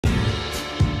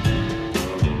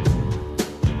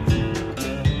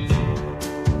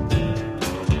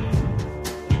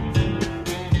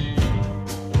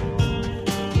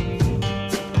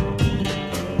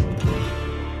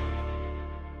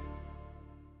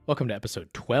Welcome to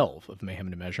episode 12 of Mayhem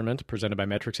to Measurement, presented by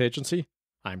Metrics Agency.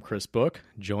 I'm Chris Book,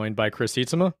 joined by Chris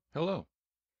Sietzema. Hello.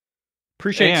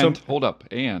 Hold up,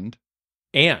 and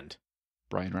Brian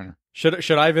Renner.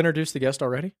 Should I have introduced the guest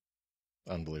already?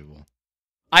 Unbelievable.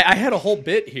 I had a whole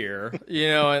bit here,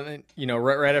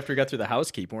 right after we got through the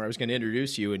housekeeping, where I was going to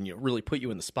introduce you and really put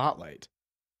you in the spotlight.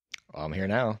 Well, I'm here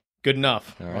now. Good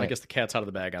enough. All well, right. I guess the cat's out of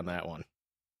the bag on that one.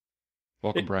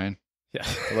 Welcome, Brian. Yeah.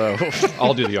 Hello.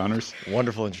 I'll do the honors.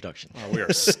 Wonderful introduction. Oh, we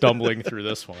are stumbling through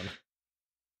this one.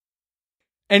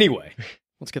 Anyway,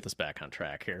 let's get this back on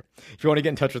track here. If you want to get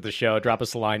in touch with the show, drop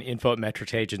us a line,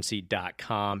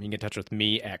 info@metricsagency.com. You can get in touch with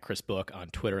me at Chris Book on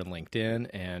Twitter and LinkedIn,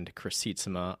 and Chris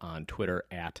Sietzema on Twitter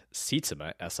at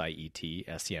Sietzema,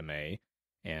 Sietsema,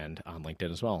 and on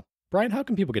LinkedIn as well. Brian, how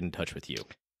can people get in touch with you?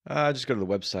 Just go to the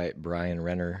website,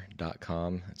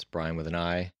 brianrenner.com. It's Brian with an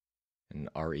I and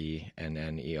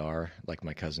Renner, like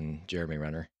my cousin Jeremy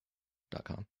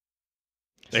Renner.com.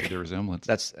 See the resemblance.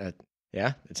 That's,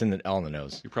 it's all in the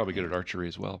nose. You're probably good at archery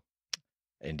as well.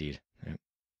 Indeed. Yep.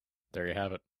 There you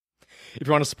have it. If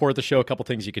you want to support the show, a couple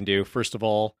things you can do. First of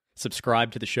all,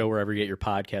 subscribe to the show wherever you get your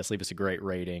podcast. Leave us a great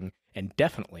rating. And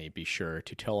definitely be sure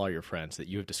to tell all your friends that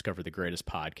you have discovered the greatest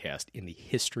podcast in the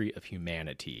history of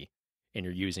humanity, and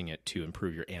you're using it to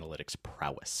improve your analytics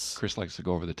prowess. Chris likes to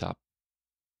go over the top.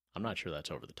 I'm not sure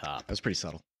that's over the top. That's pretty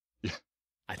subtle. Yeah.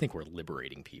 I think we're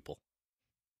liberating people.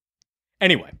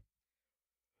 Anyway,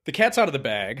 the cat's out of the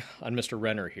bag on Mr.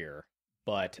 Renner here,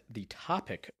 but the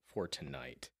topic for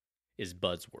tonight is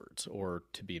buzzwords, or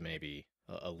to be maybe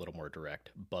a little more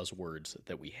direct, buzzwords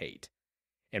that we hate.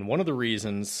 And one of the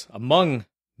reasons, among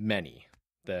many,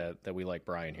 that we like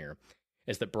Brian here,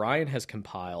 is that Brian has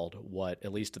compiled what,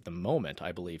 at least at the moment,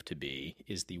 I believe to be,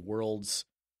 is the world's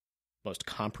most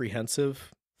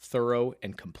comprehensive, thorough,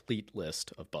 and complete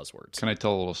list of buzzwords. Can I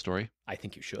tell a little story? I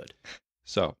think you should.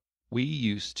 So,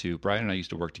 Brian and I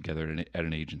used to work together at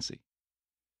an agency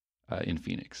in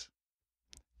Phoenix.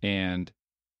 And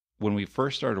when we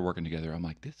first started working together, I'm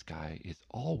like, this guy is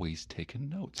always taking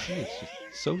notes. He is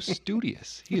just so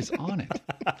studious. He is on it.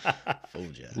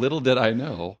 Fooled ya. Little did I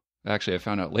know, actually I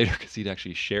found out later because he'd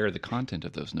actually share the content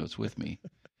of those notes with me,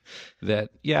 that,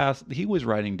 yeah, he was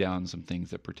writing down some things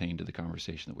that pertained to the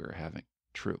conversation that we were having.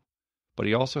 True. But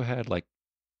he also had like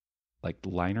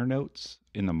liner notes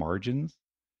in the margins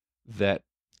that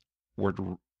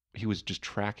he was just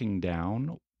tracking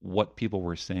down what people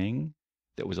were saying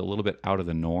that was a little bit out of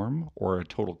the norm or a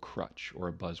total crutch or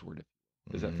a buzzword.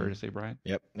 Is that fair to say, Brian?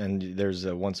 Yep. And there's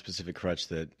one specific crutch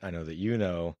that I know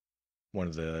that one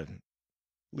of the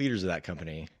leaders of that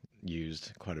company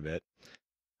used quite a bit.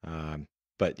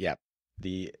 But yeah,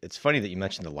 it's funny that you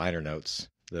mentioned the liner notes,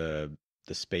 the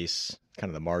space, kind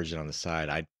of the margin on the side.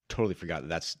 I totally forgot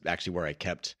that's actually where I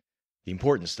kept the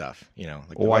important stuff, like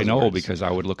I know, because I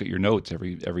would look at your notes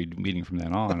every meeting from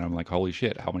then on, and I'm like, holy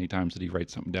shit, how many times did he write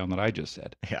something down that I just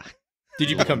said? Yeah. Did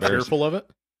you become fearful of it?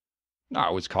 No,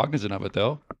 I was cognizant of it,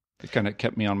 though. It kind of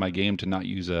kept me on my game to not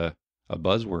use a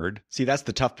buzzword. See, that's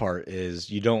the tough part, is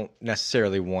you don't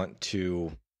necessarily want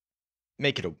to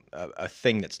make it a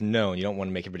thing that's known. You don't want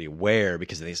to make everybody aware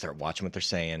because they start watching what they're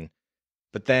saying.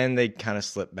 But then they kind of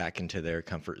slip back into their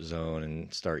comfort zone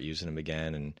and start using them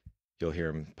again, and you'll hear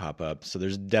them pop up. So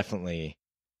there's definitely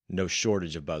no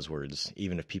shortage of buzzwords,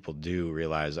 even if people do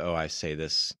realize, oh, I say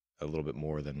this a little bit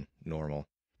more than normal.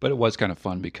 But it was kind of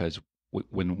fun because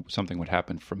when something would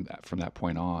happen from that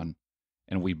point on,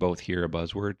 and we both hear a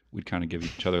buzzword, we'd kind of give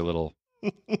each other a little,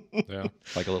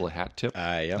 like a little hat tip,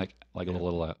 yeah. like a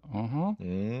little,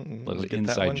 little Get that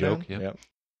inside one joke. down? Yeah. Yep.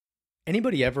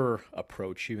 Anybody ever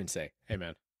approach you and say, hey,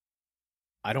 man,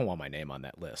 I don't want my name on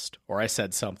that list, or I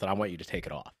said something, I want you to take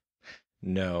it off?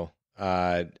 No.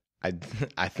 I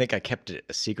think I kept it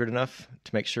a secret enough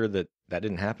to make sure that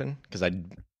didn't happen, because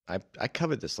I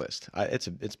covered this list.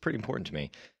 It's pretty important to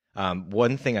me.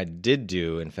 One thing I did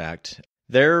do, in fact,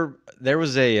 there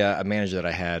was a manager that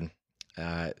I had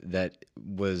that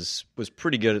was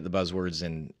pretty good at the buzzwords,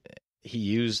 and he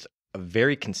used a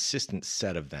very consistent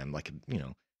set of them, like a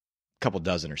couple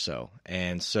dozen or so.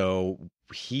 And so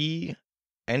he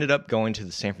ended up going to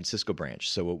the San Francisco branch.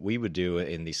 So what we would do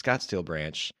in the Scottsdale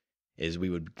branch is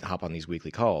we would hop on these weekly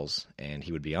calls, and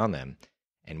he would be on them,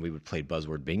 and we would play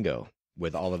Buzzword Bingo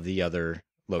with all of the other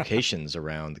locations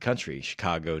around the country,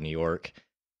 Chicago, New York.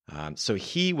 So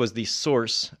he was the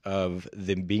source of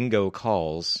the bingo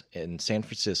calls in San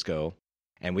Francisco,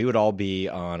 and we would all be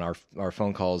on our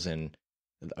phone calls in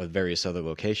various other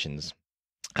locations.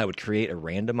 I would create a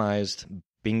randomized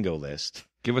bingo list.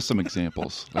 Give us some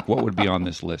examples. Like, what would be on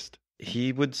this list?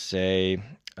 He would say,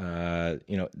 there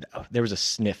was a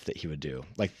sniff that he would do,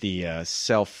 like the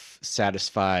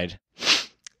self-satisfied.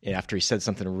 After he said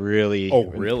something really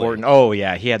important. Oh,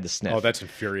 yeah, he had the sniff. Oh, that's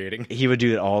infuriating. He would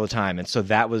do it all the time, and so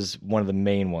that was one of the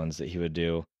main ones that he would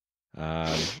do.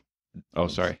 Oh,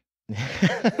 sorry.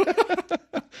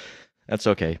 That's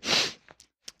okay.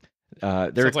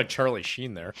 Sounds like Charlie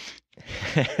Sheen there.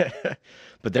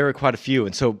 But there were quite a few,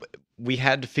 and so we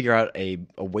had to figure out a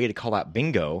way to call out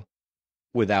bingo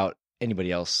without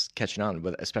anybody else catching on,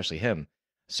 but especially him.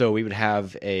 So we would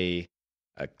have a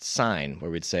sign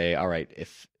where we'd say, all right,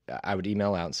 if I would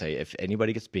email out and say, if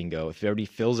anybody gets bingo, if everybody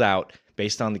fills out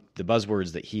based on the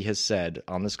buzzwords that he has said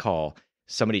on this call,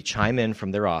 somebody chime in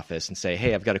from their office and say,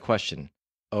 hey, I've got a question.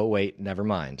 Oh, wait, never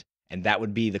mind. And that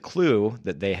would be the clue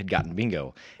that they had gotten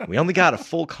bingo. We only got a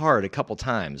full card a couple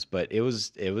times, but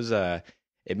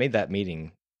it made that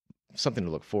meeting something to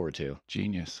look forward to.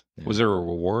 Genius. Yeah. Was there a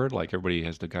reward? Like everybody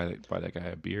has to buy that guy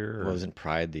a beer? Or? Wasn't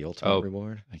pride the ultimate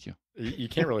reward? Thank you. You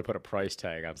can't really put a price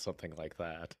tag on something like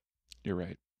that. You're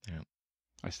right. Yeah.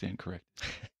 I stand correct.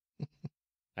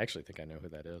 I actually think I know who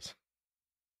that is.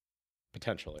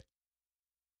 Potentially.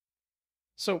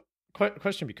 So,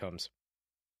 question becomes,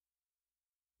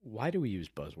 why do we use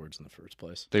buzzwords in the first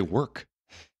place? They work.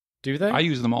 Do they? I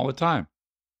use them all the time.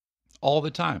 All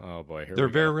the time. Oh, boy. They're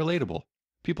very relatable.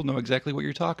 People know exactly what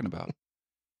you're talking about.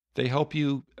 They help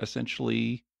you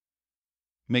essentially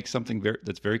make something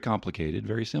that's very complicated,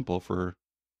 very simple for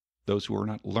those who are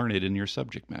not learned in your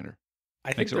subject matter.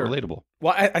 Makes it relatable.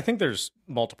 Well, I think there's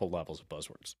multiple levels of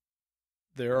buzzwords.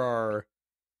 There are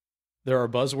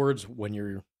buzzwords when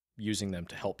you're using them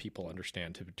to help people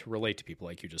understand, to relate to people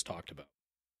like you just talked about.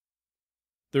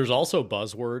 There's also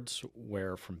buzzwords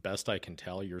where, from best I can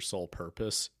tell, your sole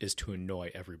purpose is to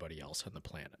annoy everybody else on the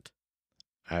planet.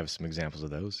 I have some examples of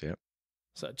those, yeah.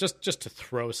 So just to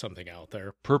throw something out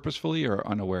there. Purposefully or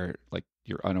unaware, like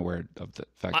you're unaware of the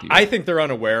fact that I think they're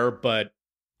unaware, but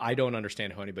I don't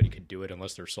understand how anybody could do it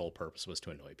unless their sole purpose was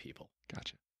to annoy people.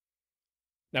 Gotcha.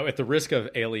 Now, at the risk of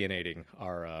alienating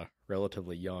our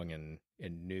relatively young and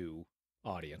new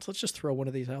audience, let's just throw one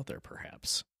of these out there,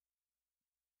 perhaps.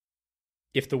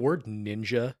 If the word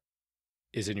ninja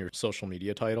is in your social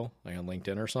media title, like on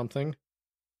LinkedIn or something,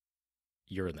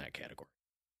 you're in that category.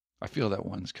 I feel that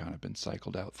one's kind of been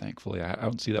cycled out, thankfully. I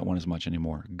don't see that one as much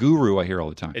anymore. Guru, I hear all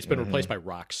the time. It's been replaced by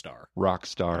rock star. Rock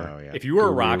star. Oh, yeah. If you were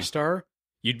a rock star,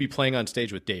 you'd be playing on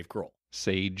stage with Dave Grohl.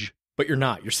 Sage. But you're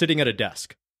not. You're sitting at a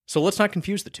desk. So let's not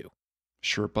confuse the two.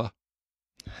 Sherpa.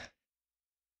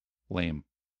 Lame.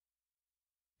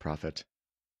 Prophet.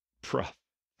 Prof.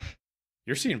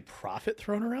 You're seeing profit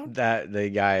thrown around?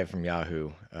 The guy from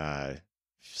Yahoo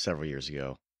several years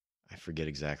ago, I forget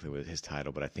exactly what his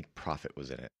title, but I think Prophet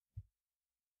was in it.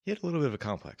 He had a little bit of a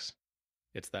complex.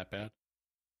 It's that bad?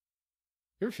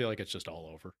 You ever feel like it's just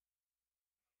all over?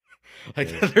 Like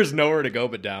there's nowhere to go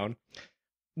but down?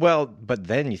 Well, but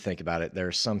then you think about it, there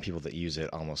are some people that use it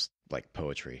almost like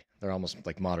poetry. They're almost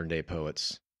like modern day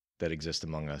poets that exist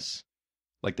among us.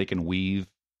 Like they can weave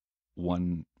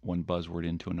one buzzword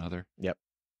into another. Yep.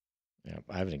 Yeah,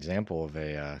 I have an example of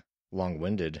a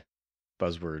long-winded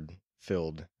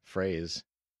buzzword-filled phrase.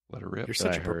 Let her rip. You're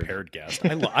such a prepared guest.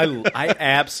 I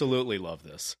absolutely love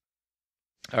this.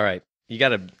 All right,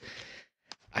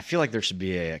 I feel like there should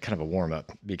be a kind of a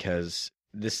warm-up because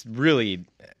this really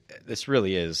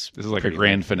is. This is like a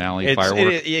grand finale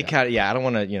firework. I don't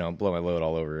want to blow my load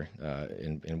all over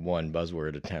in one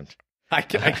buzzword attempt. I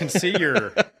can see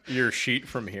your sheet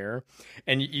from here,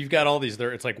 and you've got all these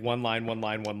there. It's like one line.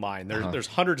 There's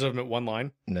hundreds of them at one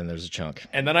line, and then there's a chunk,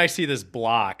 and then I see this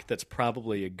block that's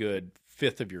probably a good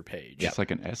fifth of your page. It's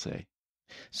like an essay.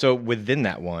 So within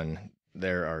that one,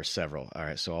 there are several. All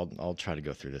right, so I'll try to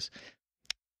go through this.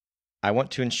 I want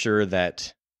to ensure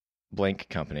that blank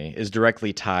company is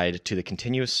directly tied to the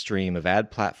continuous stream of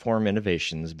ad platform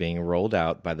innovations being rolled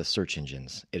out by the search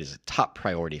engines. It is a top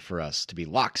priority for us to be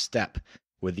lockstep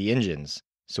with the engines,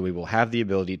 so we will have the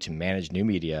ability to manage new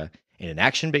media in an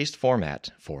action-based format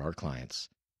for our clients.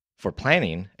 For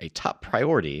planning, a top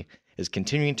priority is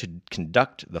continuing to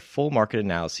conduct the full market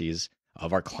analyses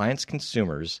of our clients'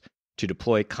 consumers to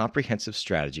deploy comprehensive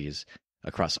strategies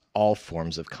across all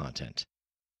forms of content.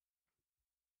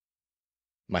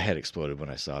 My head exploded when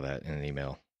I saw that in an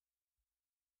email.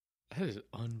 That is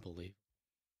unbelievable.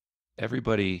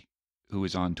 Everybody who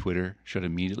is on Twitter should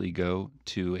immediately go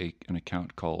to an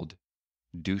account called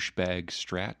douchebag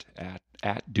strat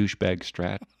at douchebag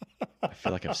strat. I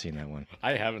feel like I've seen that one.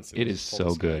 I haven't seen it. Is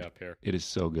so good. Up here. It is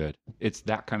so good. It's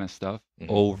that kind of stuff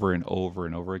over and over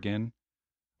and over again.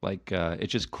 Like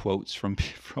it's just quotes from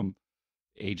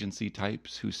agency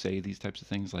types who say these types of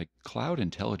things, like cloud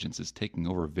intelligence is taking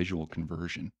over visual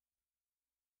conversion.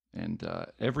 And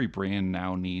every brand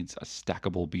now needs a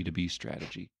stackable B2B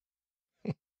strategy.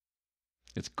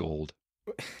 It's gold.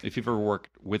 If you've ever worked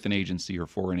with an agency or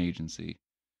for an agency,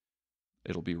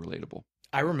 it'll be relatable.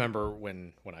 I remember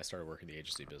when I started working in the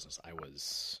agency business,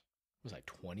 was I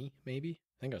 20 maybe?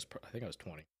 I think I was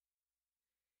 20.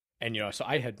 And so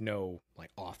I had no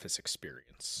like office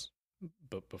experience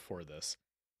before this.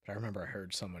 But I remember I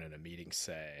heard someone in a meeting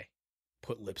say,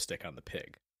 "Put lipstick on the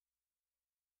pig."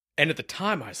 And at the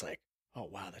time I was like, "Oh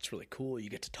wow, that's really cool. You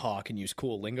get to talk and use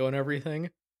cool lingo and everything."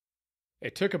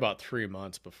 It took about 3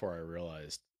 months before I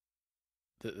realized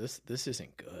that this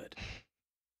isn't good.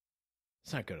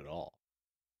 It's not good at all.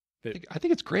 I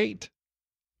think it's great.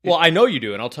 Well, I know you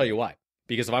do, and I'll tell you why.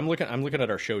 Because if I'm looking at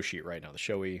our show sheet right now, the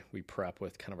show we prep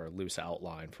with kind of our loose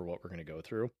outline for what we're going to go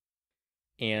through.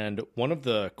 And one of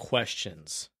the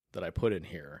questions that I put in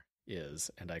here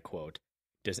is, and I quote,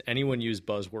 "Does anyone use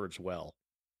buzzwords well?"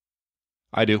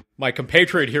 I do. My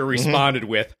compatriot here responded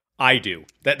with, "I do."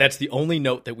 That's the only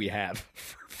note that we have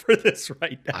for this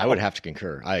right now. I would have to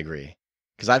concur. I agree.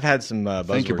 Because I've had some buzzwords.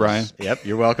 Thank you, Brian. Yep,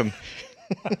 you're welcome.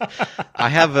 I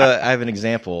have an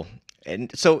example.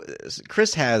 And so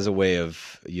Chris has a way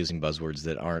of using buzzwords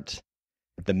that aren't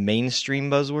the mainstream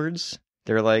buzzwords.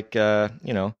 They're like, a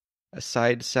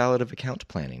side salad of account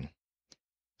planning.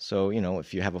 So,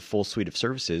 if you have a full suite of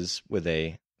services with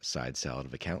a side salad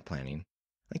of account planning,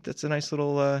 I think that's a nice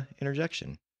little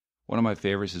interjection. One of my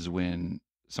favorites is when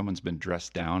someone's been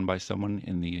dressed down by someone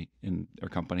in their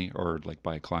company, or like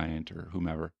by a client or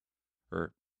whomever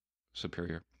or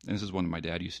superior. And this is one my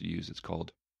dad used to use. It's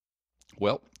called,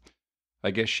 "Well,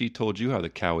 I guess she told you how the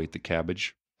cow ate the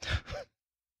cabbage."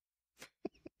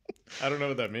 I don't know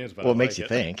what that means, but well, it makes you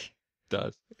think. It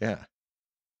does. Yeah.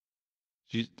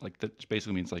 She's like, that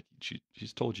basically means like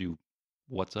she's told you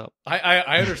what's up.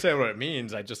 I understand what it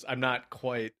means. I'm not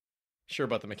quite sure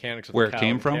about the mechanics of where the it cow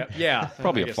came from. Yeah,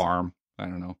 Probably a farm. I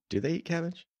don't know. Do they eat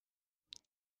cabbage?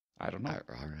 I don't know.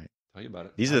 All right. Tell you about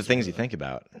it. These are the things you think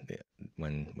about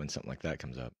when something like that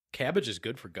comes up. Cabbage is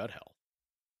good for gut health.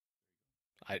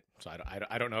 I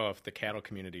don't know if the cattle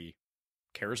community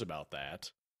cares about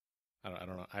that. I don't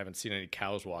know. I haven't seen any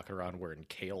cows walking around wearing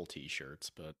kale T-shirts,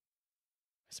 but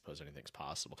I suppose anything's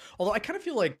possible. Although I kind of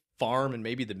feel like farm and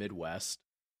maybe the Midwest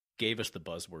gave us the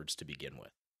buzzwords to begin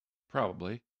with.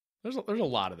 Probably. There's a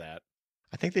lot of that.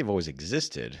 I think they've always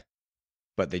existed,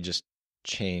 but they just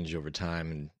change over time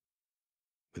and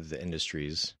with the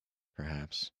industries,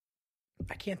 perhaps.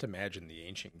 I can't imagine the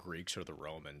ancient Greeks or the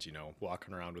Romans,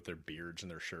 walking around with their beards and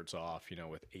their shirts off,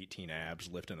 with 18 abs,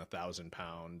 lifting 1,000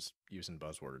 pounds, using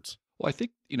buzzwords. Well, I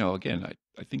think, again,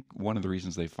 I think one of the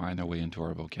reasons they find their way into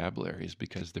our vocabulary is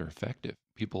because they're effective.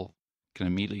 People can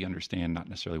immediately understand, not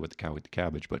necessarily what the cow ate the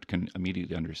cabbage, but can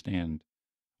immediately understand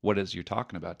what it is you're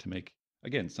talking about to make,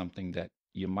 again, something that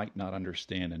you might not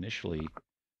understand initially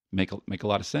make a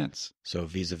lot of sense. So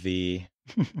vis-a-vis.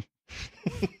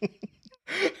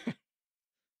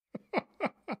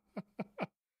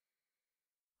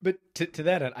 But to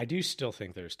that end, I do still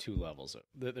think there's two levels.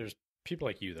 There's people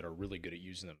like you that are really good at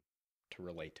using them to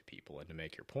relate to people and to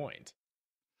make your point.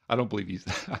 I don't believe you.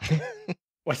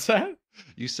 What's that?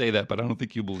 You say that, but I don't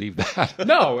think you believe that.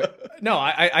 No,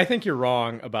 I think you're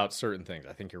wrong about certain things.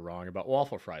 I think you're wrong about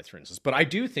waffle fries, for instance. But I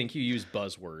do think you use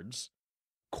buzzwords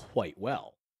quite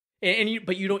well.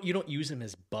 But you don't use them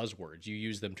as buzzwords. You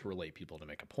use them to relate people to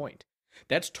make a point.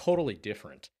 That's totally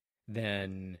different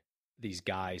than these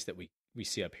guys that we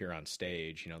see up here on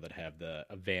stage, that have the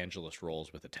evangelist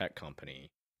roles with a tech company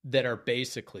that are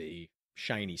basically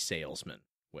shiny salesmen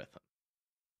with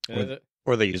them.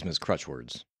 Or they use them as crutch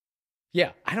words.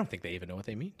 Yeah, I don't think they even know what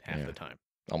they mean half the time.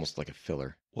 Almost like a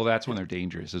filler. Well, that's when they're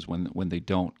dangerous, is when they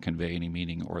don't convey any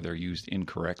meaning or they're used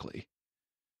incorrectly.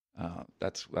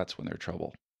 That's when they're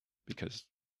trouble, because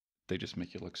they just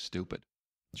make you look stupid.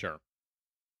 Sure.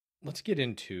 Let's get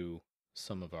into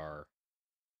some of our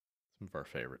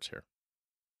favorites here.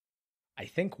 I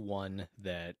think one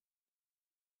that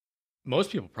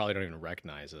most people probably don't even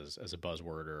recognize as a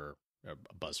buzzword or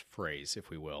a buzz phrase, if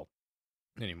we will,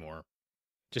 anymore,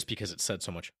 just because it said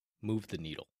so much, move the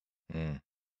needle. Mm.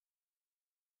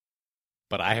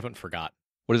 But I haven't forgotten.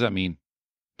 What does that mean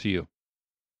to you?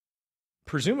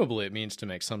 Presumably it means to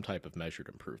make some type of measured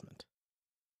improvement.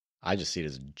 I just see it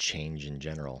as a change in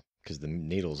general, because the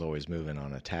needle's always moving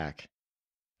on attack,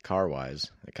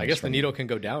 car-wise. I guess the needle can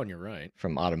go down, you're right.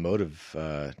 From automotive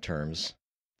terms,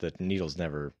 the needle's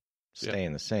never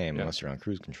staying the same unless you're on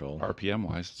cruise control.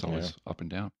 RPM-wise, it's always up and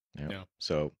down. Yeah.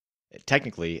 So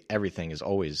technically, everything is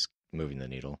always moving the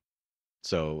needle.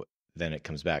 So then it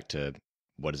comes back to,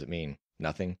 what does it mean?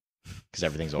 Nothing, because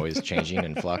everything's always changing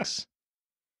in flux.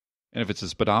 And if it's a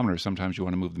speedometer, sometimes you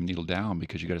want to move the needle down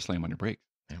because you got to slam on your brake.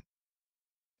 Yeah.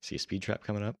 See a speed trap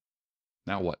coming up?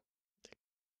 Now what?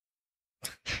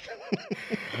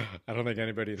 I don't think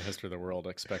anybody in the history of the world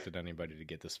expected anybody to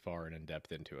get this far and in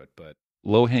depth into it, but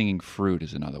Low-hanging fruit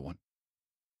is another one.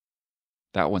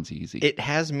 That one's easy. It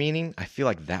has meaning. I feel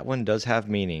like that one does have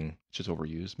meaning. It's just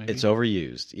overused, maybe? It's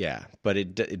overused, yeah.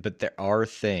 But there are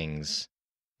things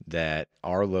that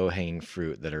are low-hanging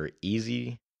fruit that are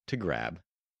easy to grab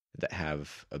that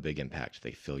have a big impact.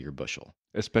 They fill your bushel.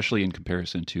 Especially in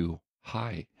comparison to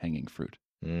high-hanging fruit.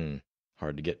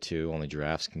 Hard to get to. Only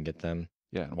giraffes can get them.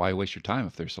 Yeah, and why waste your time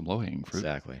if there's some low-hanging fruit?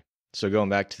 Exactly. So going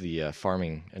back to the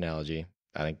farming analogy,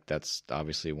 I think that's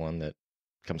obviously one that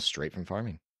comes straight from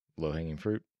farming. Low-hanging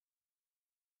fruit.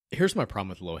 here's my problem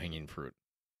with low-hanging fruit.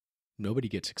 Nobody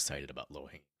gets excited about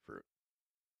low-hanging fruit.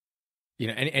 You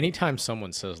know, anytime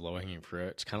someone says low-hanging fruit,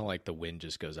 it's kind of like the wind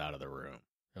just goes out of the room.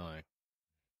 You're like,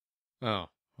 oh, well,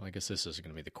 I guess this isn't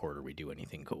going to be the quarter we do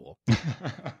anything cool.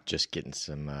 Just getting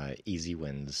some easy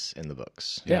wins in the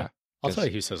books. Yeah. I'll tell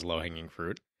you who says low-hanging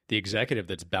fruit. The executive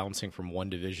that's bouncing from one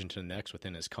division to the next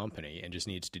within his company and just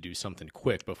needs to do something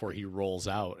quick before he rolls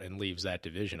out and leaves that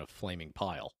division a flaming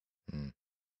pile.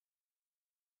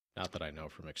 Not that I know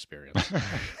from experience.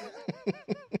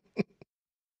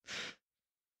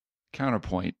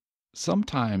 Counterpoint.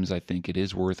 Sometimes I think it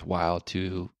is worthwhile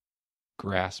to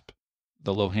grasp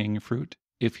the low-hanging fruit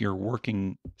if you're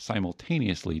working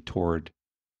simultaneously toward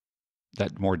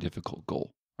that more difficult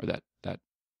goal or that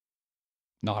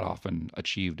not often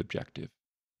achieved objective.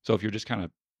 So if you're just kind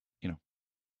of,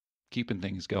 keeping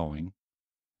things going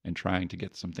and trying to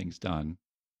get some things done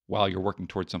while you're working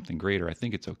towards something greater, I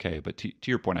think it's okay. But to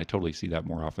your point, I totally see that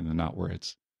more often than not where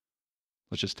it's,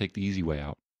 let's just take the easy way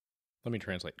out. Let me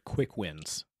translate. Quick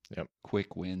wins. Yep.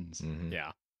 Quick wins. Mm-hmm.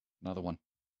 Yeah. Another one.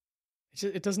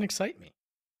 It doesn't excite me.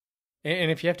 And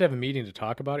if you have to have a meeting to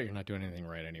talk about it, you're not doing anything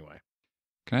right anyway.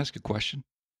 Can I ask a question?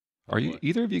 Are you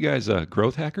either of you guys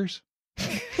growth hackers?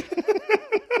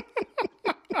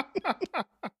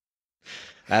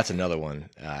 That's another one.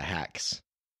 Hacks.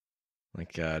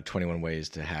 Like 21 ways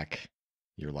to hack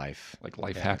your life. Like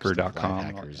lifehacker.com. Life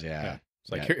hackers, yeah.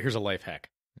 It's like, here's a life hack.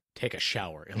 Take a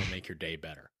shower. It'll make your day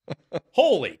better.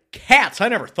 Holy cats. I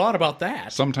never thought about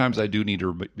that. Sometimes I do need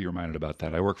to be reminded about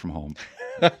that. I work from home.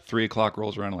 3 o'clock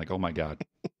rolls around. I'm like, oh my God.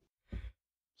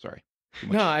 Sorry.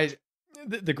 No,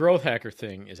 the growth hacker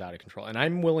thing is out of control. And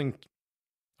I'm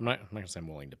not going to say I'm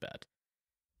willing to bet,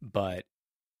 but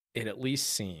it at least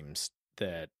seems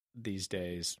that these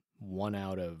days, 1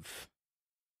 out of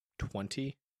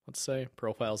 20, let's say,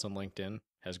 profiles on LinkedIn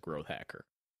has growth hacker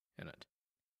in it.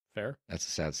 Fair? That's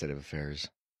a sad state of affairs.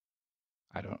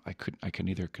 I can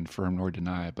neither confirm nor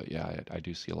deny, but yeah, I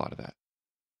do see a lot of that.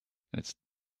 And it's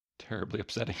terribly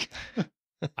upsetting.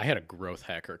 I had a growth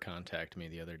hacker contact me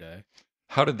the other day.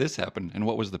 How did this happen? And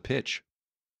what was the pitch?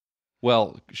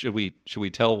 Well, should we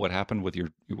tell what happened with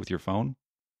your phone?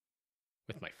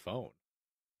 With my phone?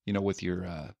 With your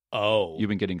you've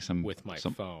been getting some with my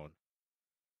phone.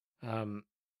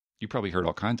 You probably heard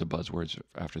all kinds of buzzwords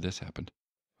after this happened.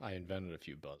 I invented a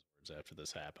few buzzwords after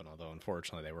this happened, although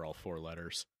unfortunately they were all 4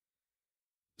 letters.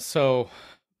 So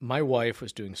my wife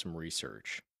was doing some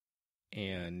research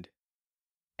and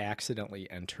accidentally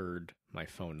entered my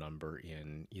phone number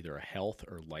in either a health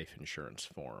or life insurance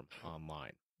form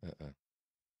online.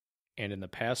 And in the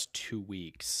past 2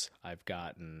 weeks, I've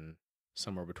gotten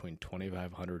somewhere between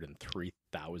 2,500 and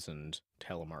 3,000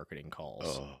 telemarketing calls.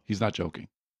 Oh, he's not joking.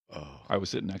 Oh, I was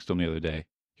sitting next to him the other day.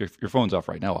 Your phone's off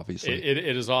right now, obviously.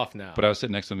 It is off now. But I was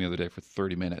sitting next to him the other day for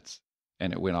 30 minutes,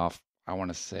 and it went off, I want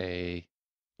to say,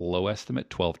 low estimate,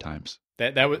 12 times.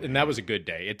 That was a good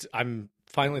day. I'm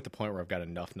finally at the point where I've got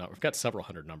enough. I've got several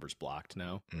hundred numbers blocked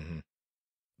now. Mm-hmm.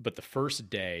 But the first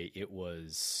day, it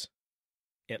was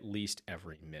at least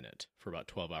every minute for about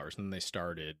 12 hours. And then they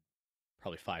started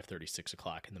probably 5:30, 6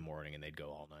 o'clock in the morning, and they'd go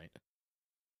all night.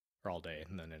 Or all day,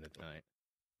 and then into the night.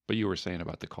 But you were saying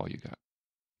about the call you got.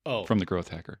 Oh. From the growth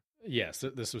hacker. Yes,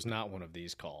 this was not one of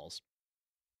these calls.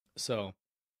 So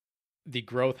the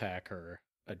growth hacker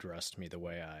addressed me the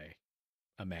way I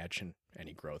imagine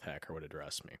any growth hacker would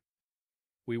address me.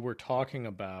 We were talking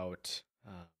about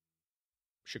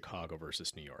Chicago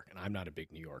versus New York, and I'm not a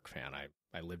big New York fan.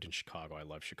 I lived in Chicago. I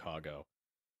love Chicago.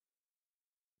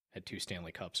 Had 2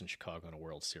 Stanley Cups in Chicago and a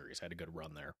World Series. I had a good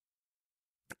run there.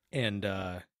 And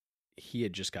he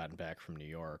had just gotten back from New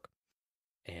York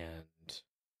and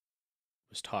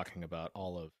was talking about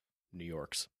all of New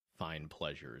York's fine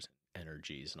pleasures,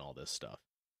 energies, and all this stuff.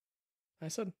 I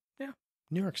said, yeah,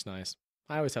 New York's nice.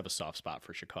 I always have a soft spot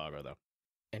for Chicago, though.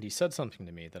 And he said something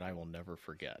to me that I will never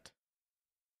forget.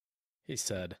 He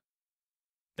said,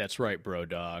 "That's right, bro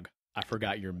dog. I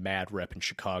forgot your mad rep in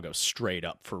Chicago straight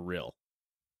up for real."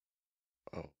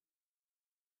 Oh.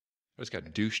 I just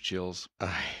got douche chills. Do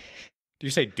you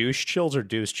say douche chills or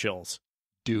deuce chills?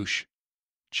 Douche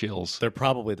chills. They're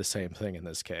probably the same thing in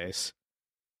this case.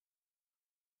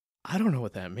 I don't know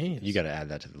what that means. You got to add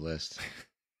that to the list.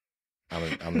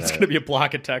 It's going to be a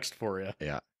block of text for you.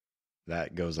 Yeah,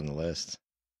 that goes on the list.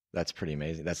 That's pretty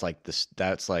amazing. That's like this.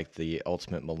 That's like the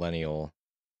ultimate millennial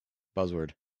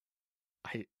buzzword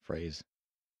phrase.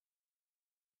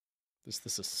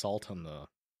 This assault on the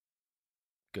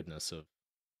goodness of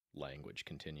language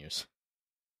continues.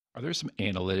 Are there some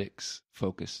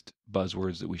analytics-focused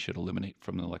buzzwords that we should eliminate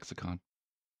from the lexicon?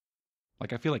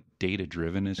 Like, I feel like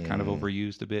data-driven is kind of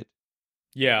overused a bit.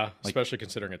 Yeah, especially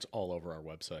considering it's all over our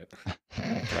website.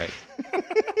 Right.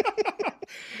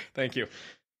 Thank you.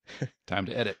 Time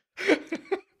to edit.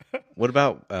 What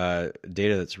about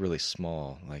data that's really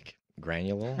small, like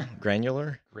granular?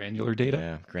 Granular data?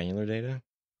 Yeah, granular data.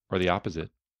 Or the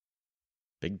opposite?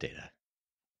 Big data.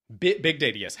 Big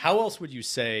data, yes. How else would you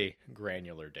say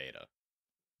granular data?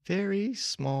 Very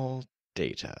small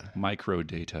data. Micro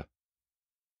data.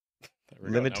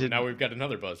 Limited. Now we've got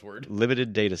another buzzword.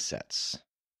 Limited data sets.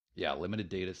 Yeah, limited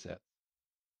data set.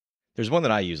 There's one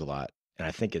that I use a lot, and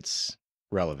I think it's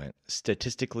relevant.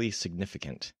 Statistically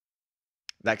significant.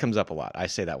 That comes up a lot. I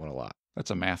say that one a lot.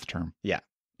 That's a math term. Yeah.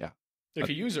 If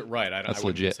you use it right, I wouldn't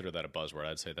legit. consider that a buzzword.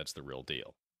 I'd say that's the real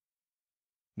deal.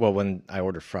 Well, when I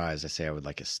order fries, I say I would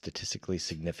like a statistically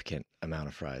significant amount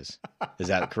of fries. Is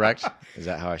that correct? Is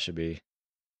that how I should be?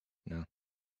 No.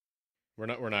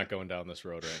 We're not going down this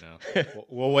road right now.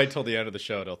 We'll wait till the end of the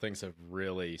show till things have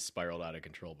really spiraled out of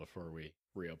control before we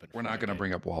reopen. We're not going to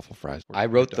bring up waffle fries. I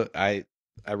wrote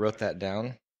that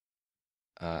down.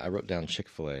 I wrote down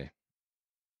Chick-fil-A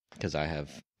because I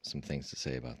have some things to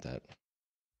say about that.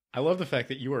 I love the fact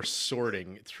that you are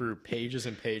sorting through pages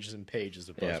and pages and pages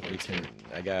of buzzwords.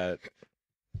 Yeah, I got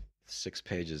 6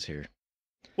 pages here.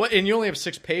 Well, and you only have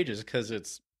 6 pages because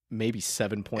it's maybe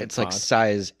 7-point It's font. like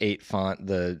size 8 font,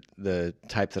 the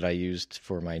type that I used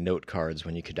for my note cards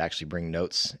when you could actually bring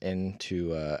notes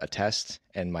into a test,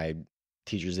 and my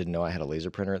teachers didn't know I had a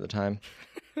laser printer at the time.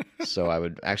 So I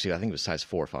think it was size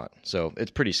 4 font. So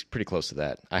it's pretty close to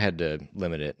that. I had to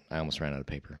limit it. I almost ran out of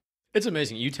paper. It's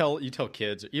amazing. You tell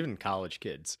kids, even college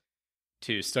kids,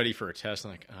 to study for a test.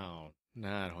 I'm like, oh,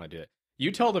 nah, I don't want to do it.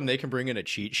 You tell them they can bring in a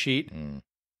cheat sheet.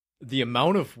 The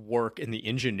amount of work and the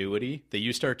ingenuity that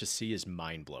you start to see is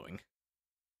mind-blowing.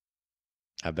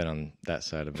 I've been on that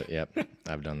side of it. Yep,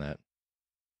 I've done that.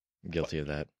 I'm guilty of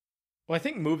that. Well, I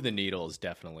think move the needle is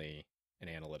definitely an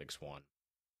analytics one.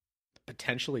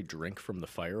 Potentially drink from the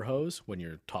fire hose when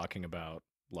you're talking about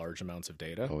large amounts of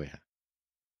data. Oh, yeah.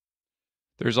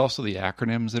 There's also the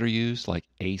acronyms that are used, like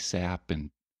ASAP and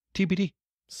TBD.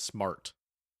 SMART.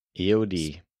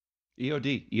 EOD.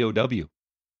 EOD, EOW,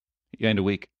 end of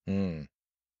week. Mm.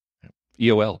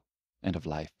 EOL, end of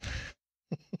life.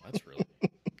 That's really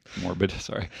morbid.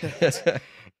 Sorry.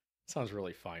 Sounds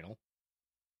really final.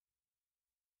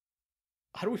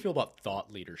 How do we feel about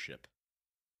thought leadership?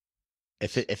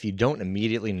 If you don't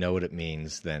immediately know what it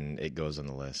means, then it goes on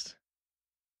the list.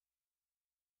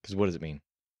 Because what does it mean?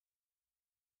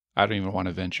 I don't even want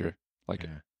to venture. Like,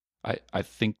 Yeah. I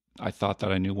thought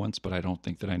that I knew once, but I don't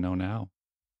think that I know now.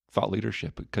 Thought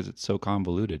leadership, because it's so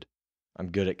convoluted.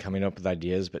 I'm good at coming up with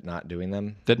ideas, but not doing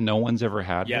them. That no one's ever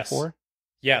had Yes. before?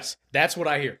 Yes, that's what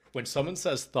I hear. When someone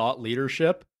says thought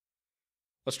leadership,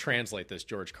 let's translate this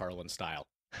George Carlin style.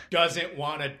 Doesn't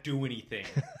want to do anything.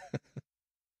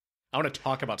 I want to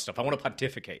talk about stuff. I want to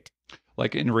pontificate.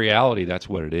 Like, in reality, that's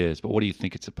what it is. But what do you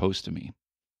think it's supposed to mean?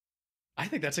 I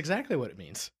think that's exactly what it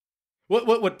means.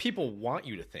 What people want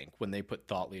you to think when they put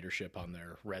thought leadership on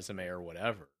their resume or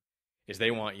whatever is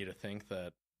they want you to think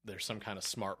that there's some kind of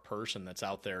smart person that's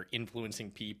out there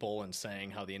influencing people and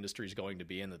saying how the industry is going to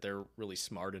be and that they're really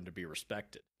smart and to be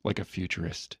respected. Like a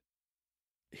futurist.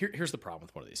 Here's the problem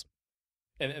with one of these.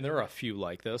 And there are a few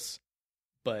like this,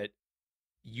 but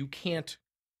you can't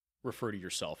refer to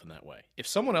yourself in that way. If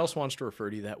someone else wants to refer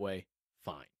to you that way,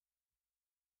 fine.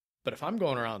 But if I'm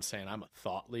going around saying I'm a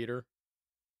thought leader,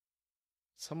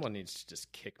 someone needs to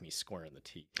just kick me square in the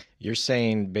teeth. You're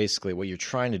saying basically what you're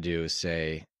trying to do is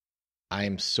say, I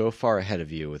am so far ahead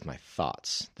of you with my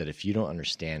thoughts that if you don't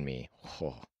understand me,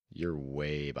 you're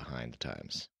way behind the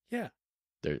times. Yeah.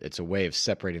 It's a way of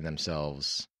separating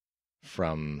themselves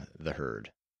from the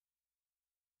herd.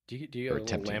 Do you have a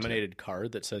little laminated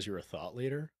card that says you're a thought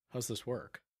leader? How's this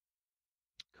work?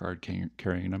 card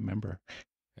carrying a member.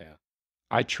 Yeah.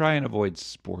 I try and avoid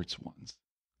sports ones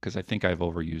because I think I've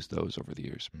overused those over the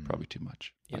years, probably too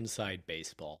much. Inside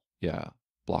baseball. Yeah,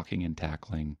 blocking and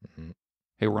tackling. Mhm.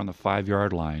 Hey, we're on the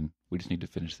 5-yard line. We just need to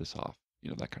finish this off.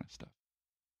 That kind of stuff.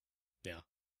 Yeah.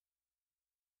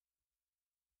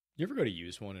 You ever go to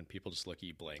use one and people just look at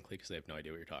you blankly because they have no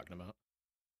idea what you're talking about?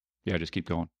 Yeah, just keep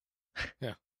going.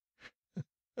 Yeah.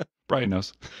 Brian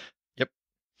knows. Yep.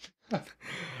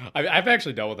 I've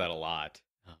actually dealt with that a lot.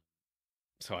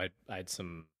 So I had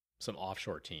some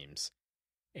offshore teams,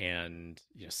 and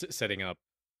setting up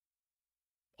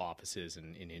offices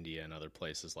in India and other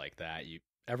places like that.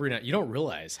 Every night you don't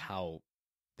realize how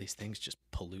these things just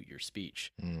pollute your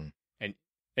speech. Mm.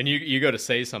 And you go to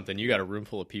say something, you got a room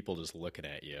full of people just looking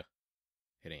at you.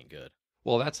 It ain't good.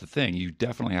 Well, that's the thing. You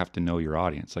definitely have to know your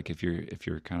audience. Like if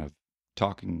you're kind of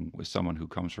talking with someone who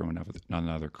comes from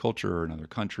another culture or another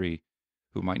country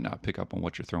who might not pick up on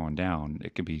what you're throwing down,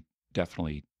 it can be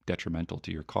definitely detrimental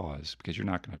to your cause because you're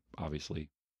not going to obviously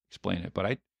explain it.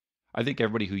 But I think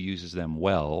everybody who uses them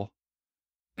well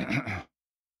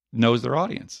knows their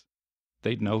audience.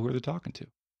 They know who they're talking to.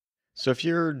 So if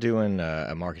you're doing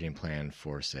a marketing plan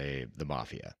for, say, the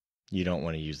mafia, you don't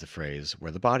want to use the phrase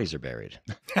 "where the bodies are buried."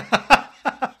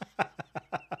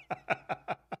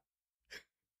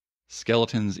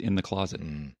 Skeletons in the closet.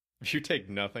 Mm. If you take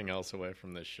nothing else away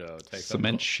from this show, take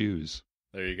Cement shoes.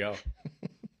 There you go.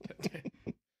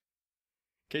 In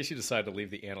case you decide to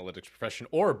leave the analytics profession,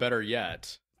 or better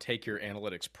yet, take your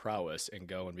analytics prowess and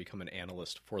go and become an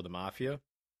analyst for the mafia,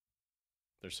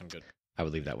 there's some good. I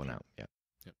would leave that one out. Yeah.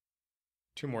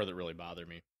 Two more that really bother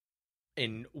me.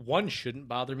 And one shouldn't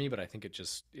bother me, but I think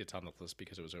it's on the list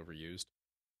because it was overused.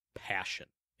 Passion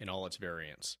in all its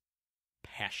variants.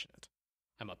 Passionate.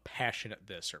 I'm a passionate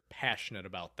this or passionate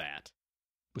about that.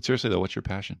 But seriously though, what's your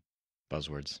passion?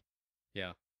 Buzzwords.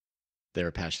 Yeah.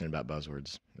 They're passionate about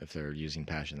buzzwords if they're using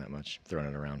passion that much, throwing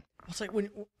it around. Well, it's like when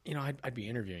I'd be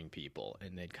interviewing people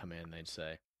and they'd come in and they'd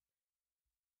say,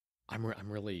 I'm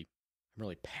really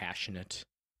passionate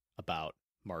about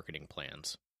marketing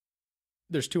plans.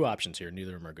 There's two options here.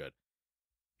 Neither of them are good.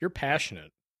 You're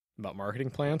passionate about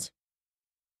marketing plans?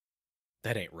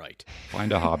 That ain't right.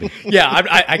 Find a hobby. Yeah,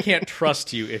 I can't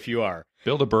trust you if you are.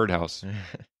 Build a birdhouse.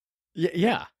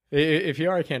 Yeah. If you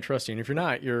are, I can't trust you. And if you're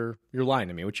not, you're lying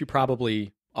to me, which you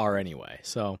probably are anyway.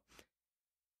 So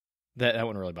that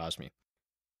one really bothers me.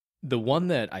 The one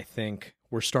that I think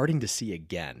we're starting to see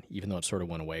again, even though it sort of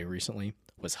went away recently,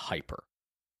 was hyper.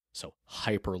 So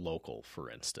hyper local, for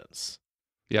instance.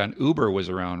 Yeah, and Uber was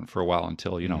around for a while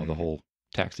until, the whole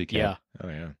taxi cab. Yeah. Oh,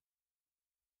 yeah.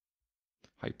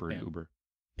 Hyper and Uber.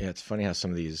 Yeah, it's funny how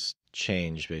some of these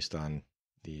change based on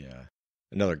the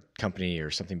another company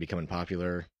or something becoming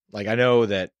popular. Like I know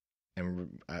that,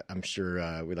 and I'm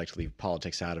sure we'd like to leave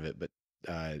politics out of it, but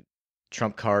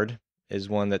Trump card is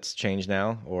one that's changed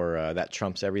now, or that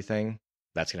trumps everything.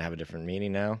 That's going to have a different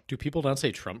meaning now. Do people not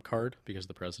say Trump card because of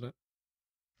the president?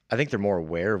 I think they're more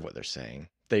aware of what they're saying.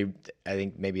 I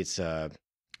think maybe it's a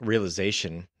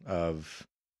realization of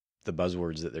the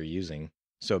buzzwords that they're using.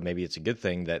 So maybe it's a good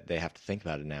thing that they have to think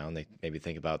about it now, and they maybe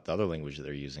think about the other language that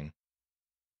they're using.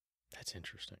 That's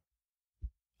interesting.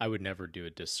 I would never do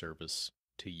a disservice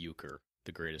to euchre,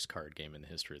 the greatest card game in the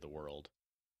history of the world,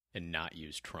 and not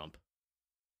use Trump.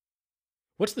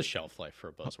 What's the shelf life for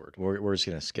a buzzword? We're just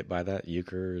going to skip by that.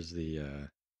 Euchre is the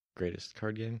greatest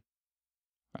card game.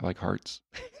 I like hearts.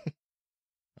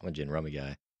 I'm a gin rummy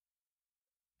guy.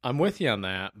 I'm with you on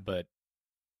that, but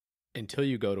until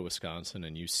you go to Wisconsin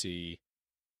and you see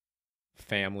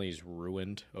families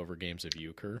ruined over games of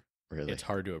euchre, Really? it's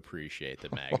hard to appreciate the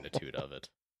magnitude of it.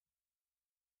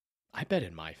 I bet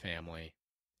in my family,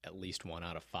 at least 1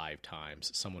 out of 5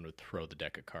 times, someone would throw the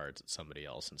deck of cards at somebody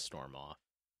else and storm off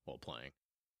while playing.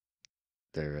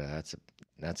 That's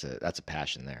a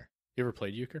passion there. You ever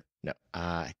played euchre? No,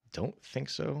 I don't think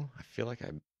so. I feel like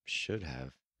I should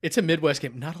have. It's a Midwest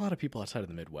game. Not a lot of people outside of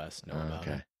the Midwest know about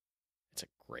it. It's a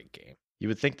great game. You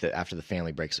would think that after the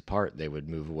family breaks apart, they would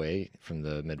move away from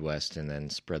the Midwest and then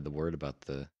spread the word about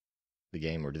the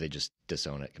game, or do they just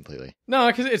disown it completely? No,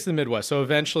 because it's the Midwest. So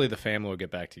eventually the family will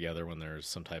get back together when there's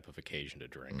some type of occasion to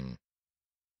drink.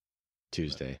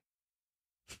 Tuesday.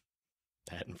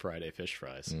 That and Friday fish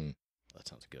fries. That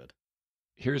sounds good.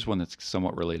 Here's one that's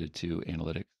somewhat related to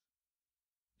analytics.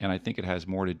 And I think it has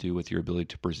more to do with your ability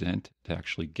to present, to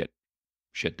actually get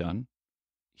shit done.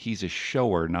 He's a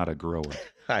shower, not a grower.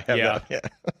 I have Yeah.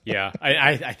 that. Yeah,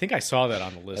 I think I saw that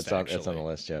on the list. That's on the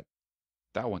list, yep.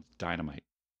 That one's dynamite.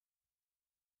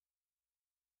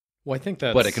 Well, I think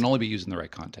that's... But it can only be used in the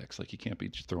right context. Like, you can't be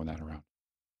just throwing that around.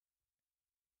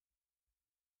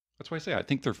 That's why I say I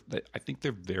think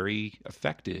they're very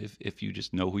effective if you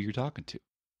just know who you're talking to.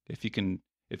 If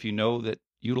you know that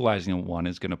utilizing one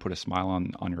is going to put a smile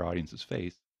on your audience's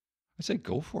face, I say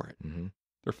go for it. Mm-hmm.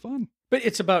 They're fun. But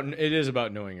it is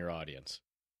about knowing your audience,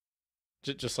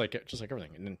 just like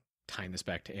everything. And then tying this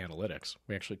back to analytics,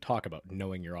 we actually talk about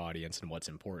knowing your audience and what's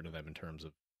important to them in terms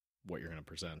of what you're going to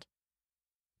present.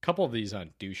 A couple of these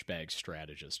on douchebag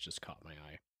strategists just caught my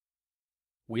eye.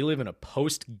 We live in a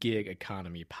post-gig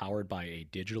economy powered by a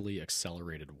digitally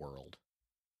accelerated world.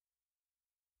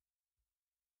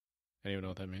 Anyone know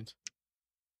what that means?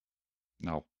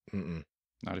 No, Mm-mm.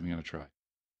 not even going to try.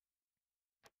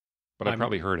 But I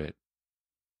probably heard it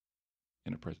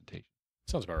in a presentation.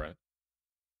 Sounds about right.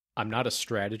 I'm not a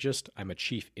strategist. I'm a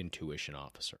chief intuition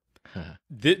officer.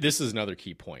 This is another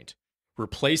key point.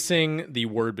 Replacing the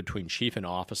word between chief and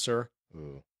officer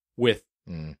with...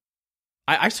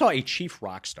 I saw a chief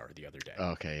rock star the other day.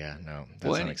 Okay, yeah, no,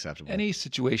 that's unacceptable. Any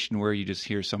situation where you just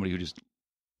hear somebody who just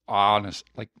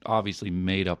obviously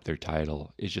made up their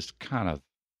title is just kind of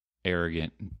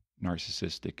arrogant, and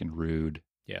narcissistic, and rude.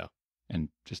 Yeah. And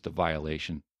just a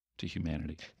violation to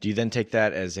humanity. Do you then take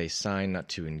that as a sign not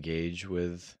to engage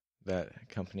with that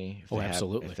company?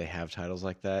 Absolutely. If they have titles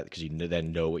like that, because you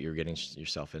then know what you're getting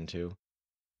yourself into?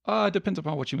 It depends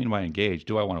upon what you mean by engage.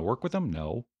 Do I want to work with them?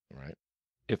 No. Right.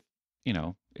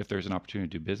 If there's an opportunity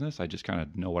to do business, I just kind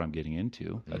of know what I'm getting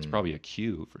into. That's probably a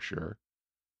cue for sure.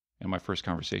 And my first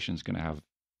conversation is going to have,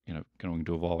 going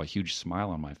to involve a huge smile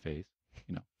on my face,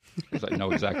 because I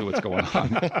know exactly what's going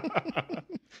on.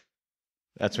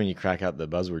 That's when you crack out the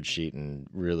buzzword sheet and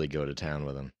really go to town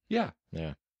with them. Yeah.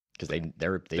 Yeah. Because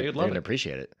they're They'd going to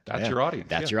appreciate it. That's your audience.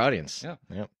 That's your audience. Yeah.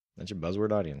 Yeah. That's your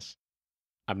buzzword audience.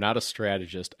 I'm not a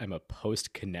strategist. I'm a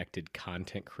post-connected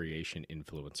content creation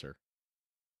influencer.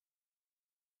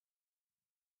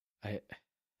 I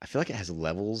feel like it has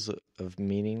levels of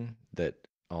meaning that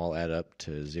all add up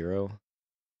to 0,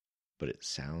 but it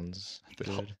sounds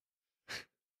good.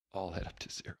 All add up to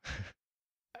 0.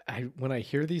 When I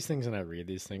hear these things and I read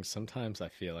these things, sometimes I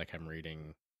feel like I'm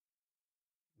reading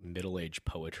middle-aged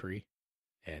poetry,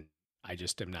 and I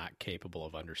just am not capable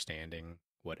of understanding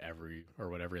what every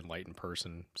enlightened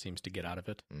person seems to get out of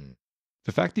it.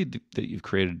 The fact that you've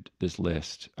created this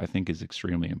list, I think, is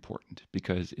extremely important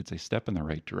because it's a step in the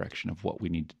right direction of what we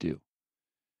need to do.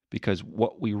 Because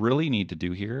what we really need to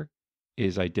do here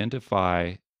is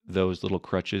identify those little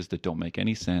crutches that don't make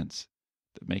any sense,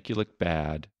 that make you look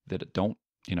bad, that don't,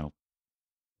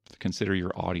 consider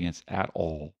your audience at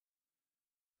all.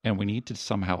 And we need to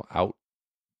somehow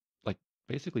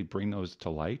basically bring those to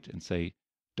light and say,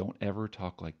 don't ever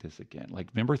talk like this again. Like,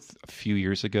 remember a few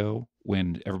years ago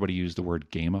when everybody used the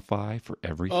word gamify for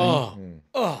everything?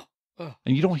 And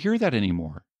you don't hear that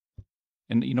anymore.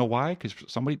 And you know why? Because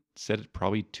somebody said it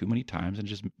probably too many times and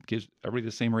just gives everybody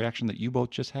the same reaction that you both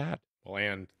just had. Well,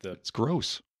 and it's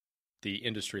gross. The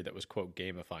industry that was, quote,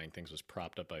 gamifying things was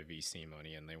propped up by VC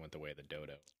money, and they went the way of the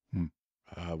dodo.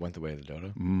 Went the way of the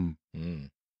dodo?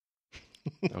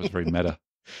 That was very meta.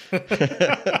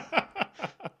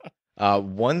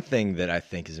 One thing that I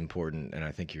think is important, and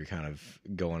I think you're kind of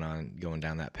going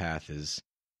down that path, is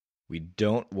we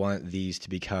don't want these to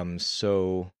become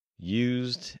so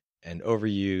used and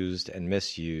overused and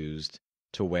misused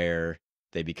to where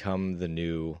they become the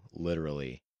new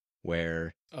literally,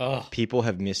 where people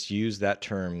have misused that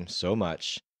term so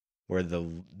much where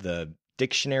the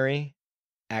dictionary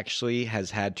actually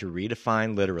has had to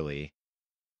redefine literally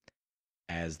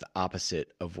as the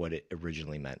opposite of what it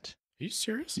originally meant. Are you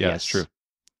serious? Yeah, that's true.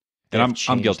 And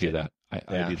I'm guilty of that.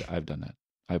 I do that. I've done that.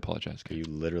 I apologize. Are you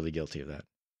literally guilty of that?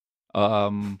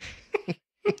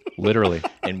 Literally.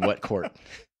 In what court?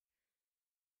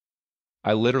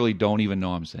 I literally don't even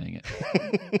know I'm saying it.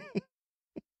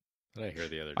 What did I hear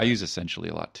the other day? I use essentially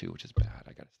a lot too, which is bad.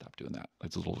 I got to stop doing that.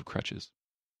 It's little crutches.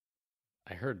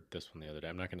 I heard this one the other day.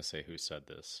 I'm not going to say who said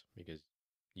this because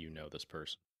you know this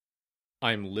person.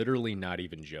 I'm literally not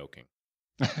even joking.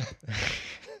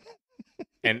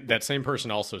 And that same person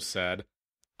also said,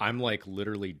 I'm like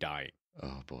literally dying.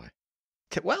 Oh, boy.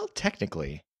 Well,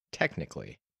 technically,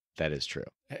 that is true.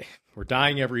 Hey, we're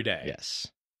dying every day. Yes.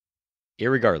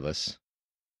 Irregardless,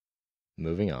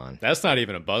 moving on. That's not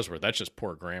even a buzzword. That's just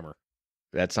poor grammar.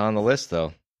 That's on the list,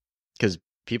 though, because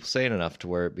people say it enough to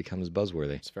where it becomes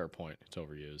buzzworthy. It's a fair point. It's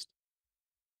overused.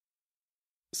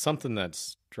 Something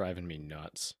that's driving me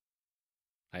nuts.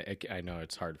 I know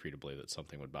it's hard for you to believe that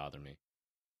something would bother me.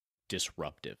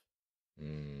 Disruptive.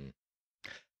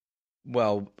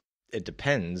 Well, it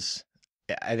depends.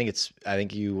 I think it's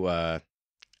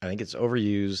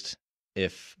overused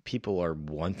if people are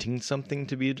wanting something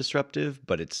to be disruptive,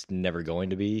 but it's never going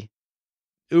to be.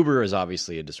 Uber is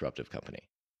obviously a disruptive company.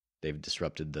 They've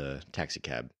disrupted the taxi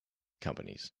cab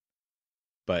companies.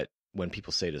 But when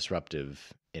people say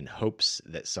disruptive in hopes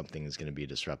that something is going to be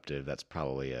disruptive, that's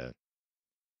probably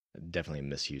definitely a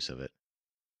misuse of it.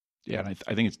 Yeah, and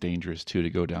I think it's dangerous too to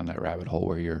go down that rabbit hole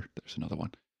where there's another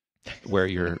one, where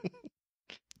you're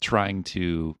trying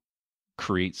to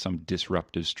create some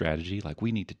disruptive strategy. Like,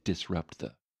 we need to disrupt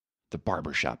the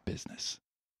barbershop business.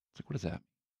 It's like, what is that?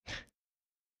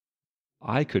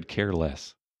 I could care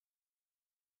less.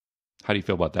 How do you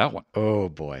feel about that one? Oh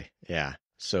boy, yeah.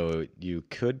 So you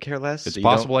could care less. It's So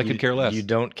possible I could care less. You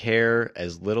don't care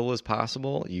as little as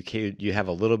possible. You have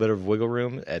a little bit of wiggle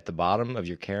room at the bottom of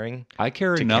your caring. I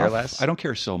care to enough. Care less? I don't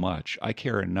care so much. I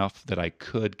care enough that I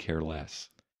could care less.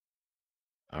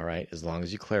 All right, as long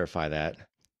as you clarify that.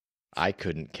 I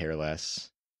couldn't care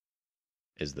less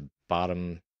is the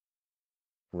bottom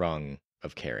rung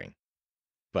of caring.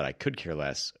 But I could care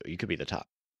less. You could be the top.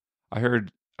 I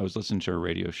was listening to a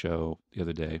radio show the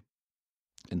other day,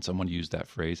 and someone used that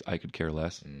phrase, I could care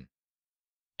less. Mm.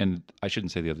 And I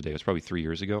shouldn't say the other day, it was probably 3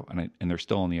 years ago, and they're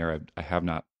still on the air. I have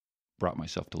not brought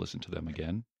myself to listen to them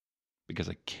again because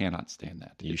I cannot stand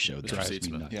that. You showed It them. drives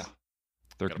me nuts. Yeah.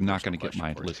 They're Got a not personal going to get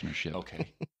my question for listenership.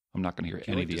 Okay. I'm not going to hear you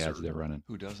any like of the ads dessert? they're running.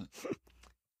 Who doesn't?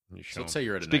 So let's say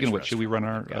you're at a Speaking nice of which, should we run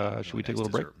restaurant, our, you've got should we a take a nice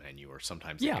little break? dessert menu, or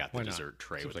sometimes Yeah, they've got why the not? dessert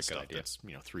tray Seems with like a good stuff idea.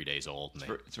 that's 3 days old.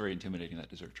 And It's very intimidating, that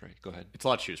dessert tray. Go ahead. it's a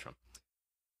lot to choose from.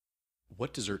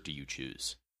 What dessert do you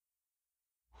choose?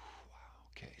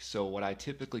 Okay. So what I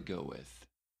typically go with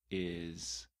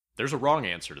is, There's a wrong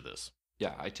answer to this.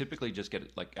 yeah, I typically just get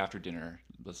it like after dinner.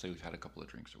 Let's say we've had a couple of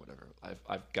drinks or whatever.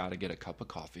 I've got to get a cup of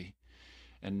coffee,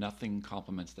 and nothing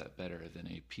complements that better than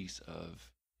a piece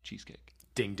of cheesecake.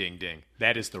 Ding, ding, ding.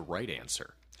 That is the right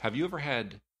answer. Have you ever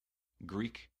had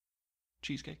Greek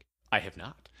cheesecake? I have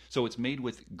not. So it's made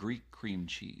with Greek cream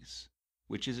cheese,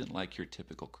 which isn't like your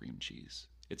typical cream cheese.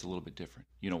 It's a little bit different.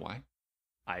 You know why?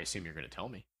 I assume you're going to tell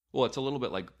me. Well, it's a little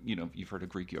bit like, you've heard of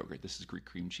Greek yogurt. This is Greek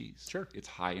cream cheese. Sure. It's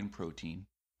high in protein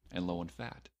and low in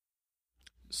fat.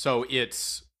 So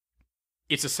it's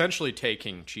essentially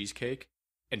taking cheesecake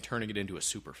and turning it into a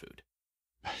superfood.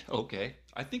 Okay.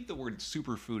 I think the word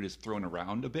superfood is thrown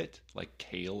around a bit, like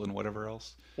kale and whatever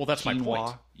else. Well, that's my Quinoa.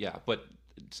 point. Yeah, but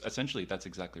essentially that's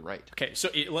exactly right. Okay, so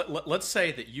let's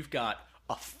say that you've got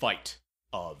a fight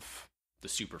of the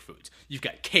superfoods. You've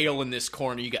got kale in this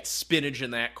corner. You got spinach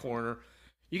in that corner.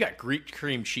 You got Greek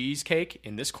cream cheesecake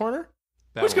in this corner.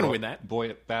 Who's going to win that?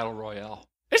 Boy, Battle Royale.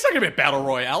 It's not going to be a battle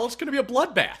royale. It's going to be a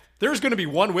bloodbath. There's going to be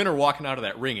one winner walking out of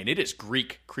that ring, and it is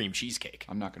Greek cream cheesecake.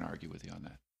 I'm not going to argue with you on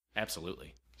that.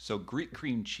 Absolutely. So Greek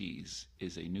cream cheese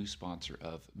is a new sponsor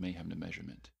of Mayhem to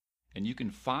Measurement. And you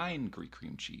can find Greek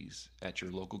cream cheese at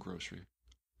your local grocery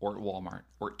or at Walmart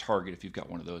or at Target if you've got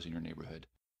one of those in your neighborhood.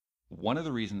 One of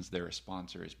the reasons they're a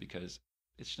sponsor is because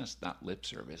it's just not lip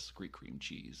service, Greek cream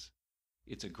cheese.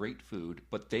 It's a great food,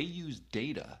 but they use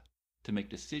data to make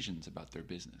decisions about their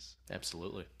business.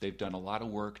 Absolutely. They've done a lot of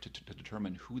work to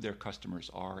determine who their customers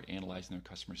are, analyzing their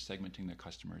customers, segmenting their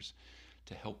customers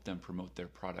to help them promote their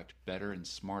product better and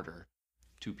smarter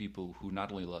to people who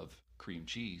not only love cream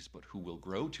cheese, but who will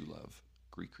grow to love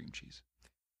Greek cream cheese.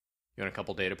 You want a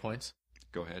couple data points?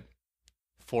 Go ahead.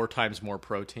 4 times more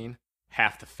protein,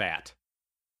 half the fat.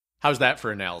 How's that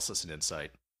for analysis and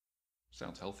insight?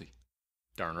 Sounds healthy.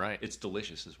 Darn right. It's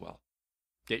delicious as well.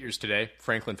 Get yours today,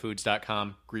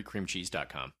 franklinfoods.com,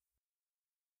 greekcreamcheese.com.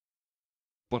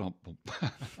 But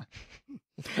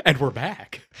And we're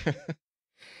back.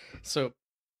 So,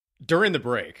 during the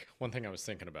break, one thing I was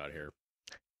thinking about here,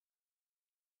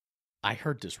 I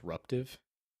heard disruptive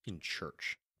in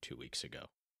church 2 weeks ago.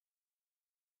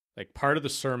 Like, part of the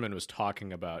sermon was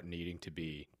talking about needing to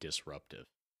be disruptive.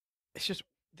 It's just,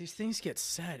 these things get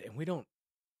said, and we don't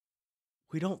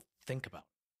think about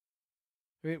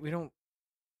it. We don't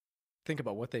think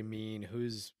about what they mean,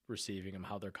 who's receiving them,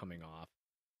 how they're coming off.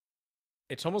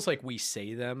 It's almost like we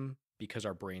say them because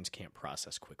our brains can't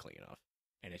process quickly enough.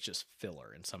 And it's just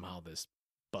filler, and somehow this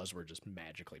buzzword just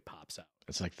magically pops out.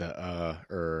 It's like the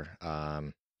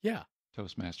Yeah.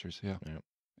 Toastmasters, yeah.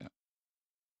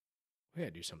 We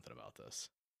gotta do something about this.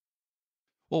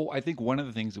 Well, I think one of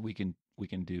the things that we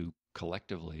can do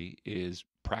collectively is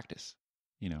practice.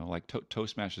 Like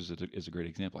Toastmasters is a great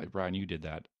example. Like, Brian, you did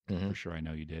that for sure. I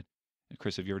know you did. And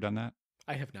Chris, have you ever done that?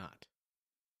 I have not.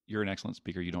 You're an excellent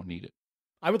speaker. You don't need it.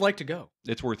 I would like to go.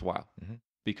 It's worthwhile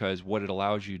because what it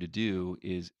allows you to do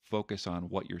is focus on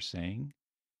what you're saying,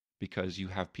 because you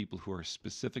have people who are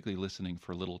specifically listening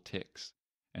for little ticks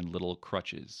and little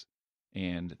crutches,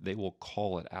 and they will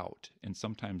call it out. And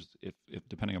sometimes if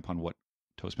depending upon what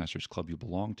Toastmasters club you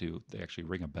belong to, they actually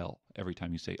ring a bell every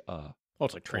time you say Oh,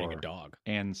 it's like training or- a dog.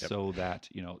 and Yep. so that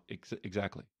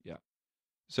exactly, yeah.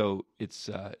 So it's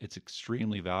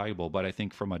extremely valuable, but I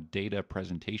think from a data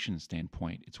presentation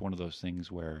standpoint, it's one of those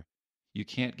things where you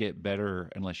can't get better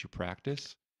unless you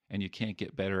practice, and you can't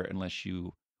get better unless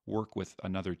you work with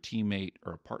another teammate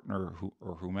or a partner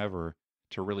or whomever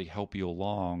to really help you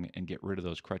along and get rid of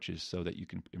those crutches so that you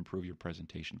can improve your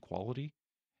presentation quality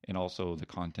and also the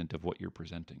content of what you're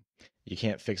presenting. You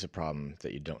can't fix a problem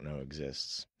that you don't know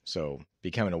exists. So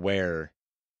becoming aware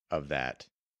of that,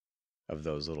 of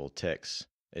those little ticks,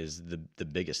 is the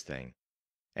biggest thing.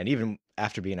 And even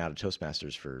after being out of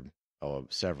Toastmasters for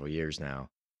several years now,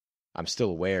 I'm still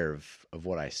aware of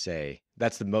what I say.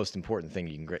 That's the most important thing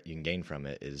you can gain from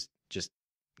it, is just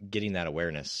getting that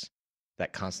awareness,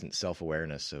 that constant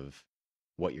self-awareness of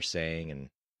what you're saying and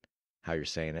how you're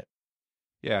saying it.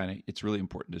 Yeah, and it's really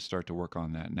important to start to work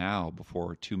on that now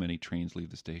before too many trains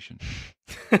leave the station.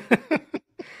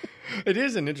 It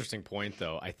is an interesting point,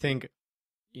 though. I think,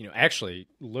 actually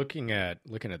looking at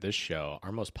this show,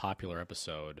 our most popular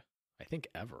episode, I think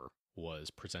ever, was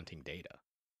presenting data.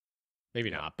 Maybe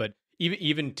not, but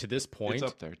even to this point, It's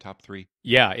up there, top 3.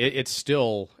 yeah, it's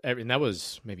still, and that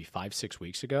was maybe 5-6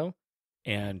 weeks ago,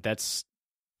 and that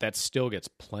still gets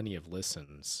plenty of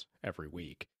listens every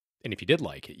week. And if you did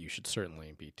like it, you should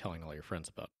certainly be telling all your friends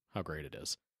about how great it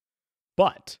is.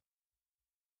 But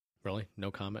really, no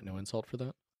comment, no insult for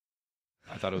that.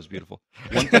 I thought it was beautiful.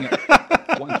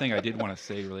 One thing I did want to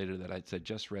say related to that, I said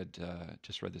just read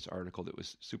this article that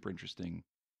was super interesting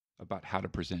about how to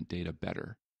present data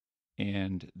better,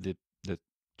 and the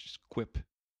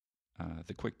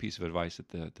quick piece of advice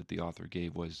that the author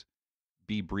gave was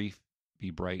be brief,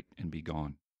 be bright, and be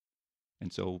gone.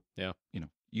 And so, Yeah,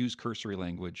 use cursory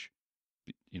language,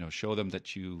 show them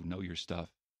that you know your stuff,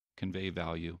 convey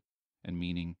value and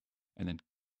meaning, and then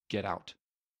get out.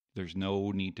 There's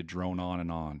no need to drone on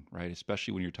and on, right?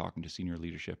 Especially when you're talking to senior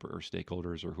leadership or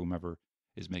stakeholders or whomever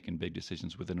is making big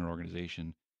decisions within an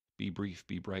organization. Be brief,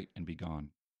 be bright, and be gone,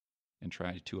 and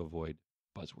try to avoid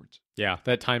buzzwords. yeah,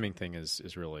 that timing thing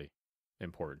is really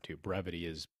important too. Brevity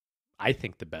is, I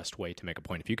think, the best way to make a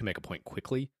point. If you can make a point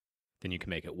quickly, then you can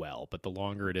make it well. But the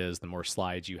longer it is, the more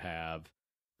slides you have,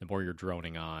 the more you're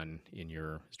droning on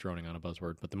is droning on a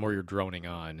buzzword, but the more you're droning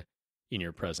on in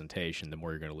your presentation, the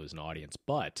more you're going to lose an audience.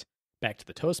 But back to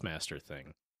the Toastmaster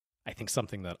thing, I think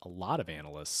something that a lot of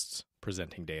analysts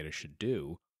presenting data should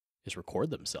do is record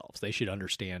themselves. They should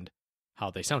understand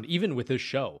how they sound. Even with this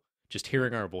show, just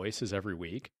hearing our voices every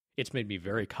week, it's made me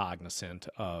very cognizant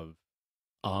of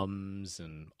ums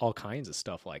and all kinds of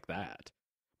stuff like that.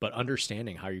 But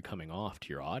understanding how you're coming off to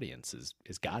your audience is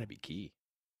got to be key.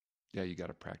 Yeah, you got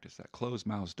to practice that. Closed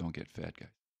mouths don't get fed, guys.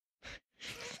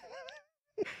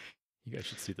 You guys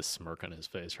should see the smirk on his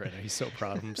face right now. He's so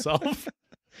proud of himself.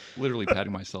 Literally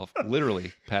patting myself in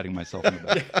the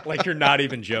back. Like you're not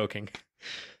even joking.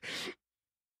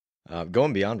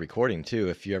 Going beyond recording too,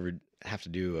 if you ever have to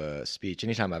do a speech,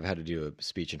 anytime I've had to do a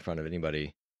speech in front of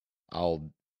anybody, I'll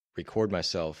record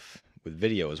myself with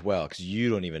video as well, because you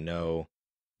don't even know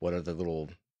what other little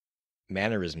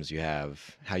mannerisms you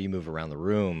have, how you move around the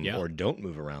room or don't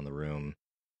move around the room.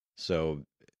 So,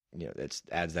 it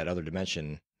adds that other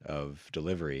dimension of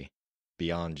delivery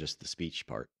beyond just the speech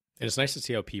part. And it's nice to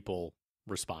see how people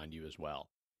respond to you as well.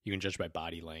 You can judge by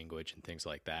body language and things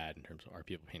like that in terms of, are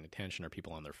people paying attention? Are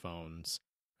people on their phones?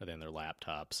 Are they on their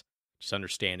laptops? Just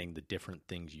understanding the different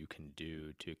things you can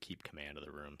do to keep command of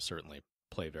the room certainly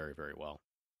play very, very well.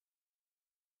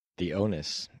 The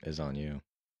onus is on you.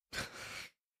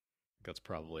 That's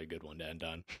probably a good one to end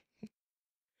on.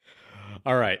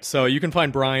 All right. So you can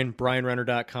find Brian,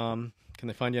 brianrenner.com. Can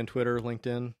they find you on Twitter,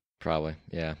 LinkedIn? Probably.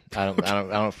 Yeah. I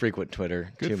don't frequent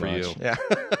Twitter Good too for much. you. Yeah.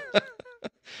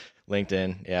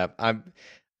 LinkedIn. Yeah.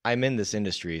 I'm in this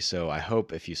industry, so I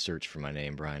hope if you search for my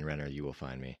name, Brian Renner, you will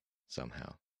find me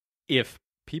somehow. If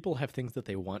people have things that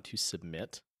they want to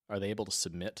submit, are they able to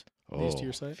submit these to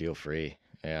your site? Feel free.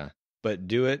 Yeah. But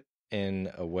do it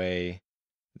in a way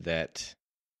that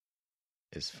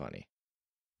is funny.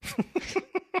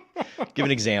 Give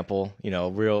an example,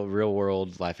 real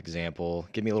world life example.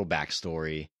 Give me a little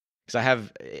backstory. Because I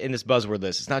have, in this buzzword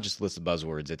list, it's not just a list of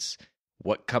buzzwords. It's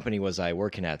what company was I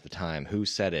working at the time? Who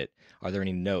said it? Are there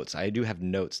any notes? I do have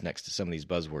notes next to some of these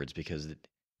buzzwords because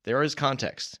there is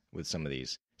context with some of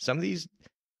these. Some of these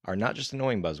are not just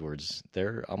annoying buzzwords.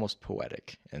 They're almost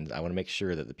poetic. And I want to make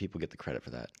sure that the people get the credit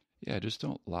for that. Yeah, just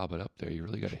don't lob it up there. You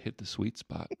really got to hit the sweet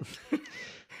spot.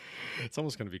 It's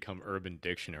almost going to become Urban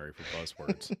Dictionary for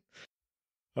buzzwords.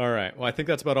 All right. Well, I think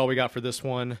that's about all we got for this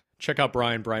one. Check out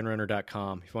Brian,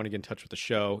 brianrenner.com. If you want to get in touch with the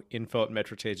show,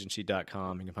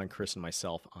 info@metrixagency.com. You can find Chris and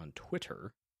myself on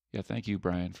Twitter. Yeah, thank you,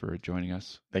 Brian, for joining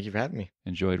us. Thank you for having me.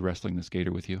 Enjoyed wrestling the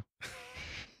skater with you.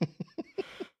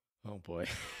 Oh, boy.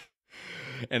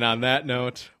 And on that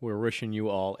note, we're wishing you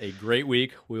all a great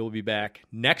week. We will be back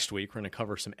next week. We're going to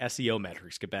cover some SEO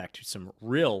metrics, get back to some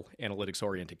real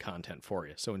analytics-oriented content for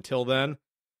you. So until then,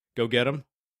 go get them.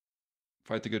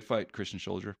 Fight the good fight, Christian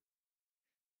soldier.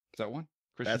 Is that one?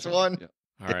 Christian That's soldier? one. Yeah.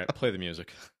 All right, play the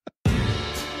music.